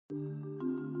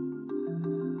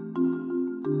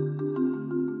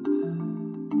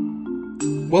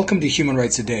Welcome to Human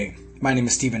Rights A Day. My name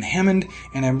is Stephen Hammond,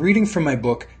 and I'm reading from my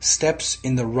book, Steps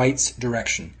in the Rights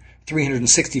Direction,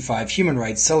 365 Human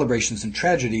Rights Celebrations and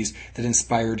Tragedies that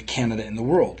Inspired Canada and the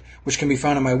World, which can be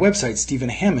found on my website,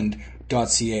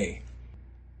 stephenhammond.ca.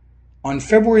 On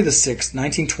February the 6th,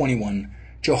 1921,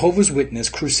 Jehovah's Witness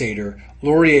crusader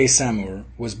Laurier Samour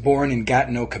was born in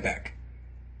Gatineau, Quebec.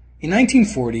 In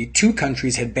 1940, two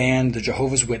countries had banned the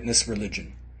Jehovah's Witness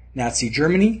religion, Nazi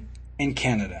Germany and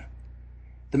Canada.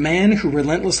 The man who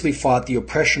relentlessly fought the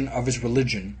oppression of his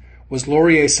religion was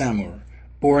Laurier Samour,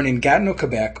 born in Gatineau,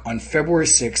 Quebec on February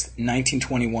 6,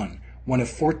 1921, one of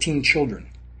 14 children.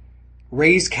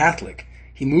 Raised Catholic,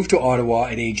 he moved to Ottawa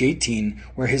at age 18,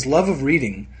 where his love of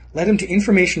reading led him to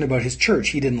information about his church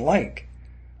he didn't like.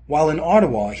 While in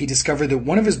Ottawa, he discovered that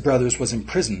one of his brothers was in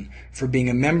prison for being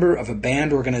a member of a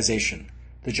banned organization,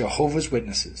 the Jehovah's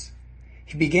Witnesses.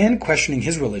 He began questioning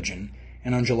his religion,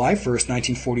 and on July 1,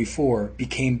 1944,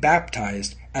 became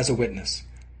baptized as a witness.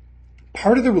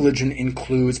 Part of the religion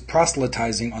includes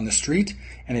proselytizing on the street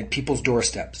and at people's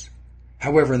doorsteps.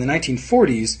 However, in the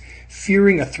 1940s,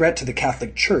 fearing a threat to the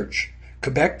Catholic Church,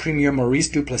 Quebec Premier Maurice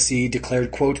Duplessis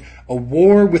declared, quote, "a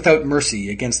war without mercy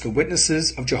against the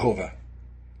witnesses of Jehovah."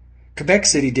 Quebec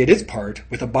City did its part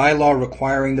with a bylaw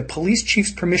requiring the police chief's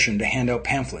permission to hand out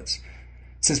pamphlets.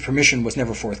 Since permission was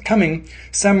never forthcoming,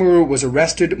 Samour was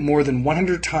arrested more than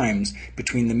 100 times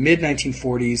between the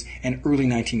mid-1940s and early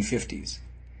 1950s.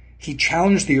 He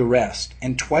challenged the arrest,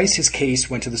 and twice his case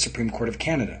went to the Supreme Court of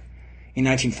Canada. In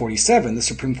 1947, the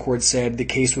Supreme Court said the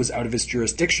case was out of its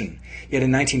jurisdiction, yet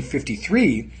in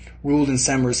 1953 ruled in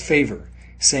Samour's favor,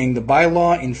 saying the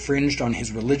bylaw infringed on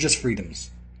his religious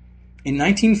freedoms. In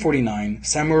 1949,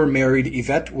 Samour married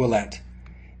Yvette Ouellette.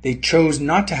 They chose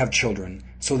not to have children,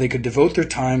 so they could devote their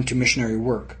time to missionary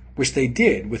work, which they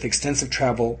did with extensive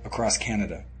travel across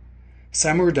Canada.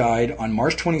 Samour died on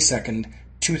March 22,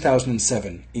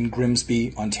 2007, in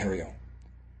Grimsby, Ontario.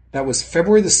 That was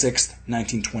February the 6th,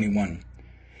 1921.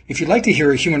 If you'd like to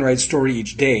hear a human rights story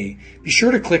each day, be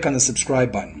sure to click on the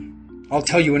subscribe button. I'll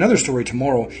tell you another story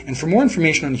tomorrow, and for more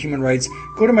information on human rights,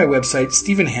 go to my website,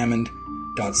 stephenhammond.ca.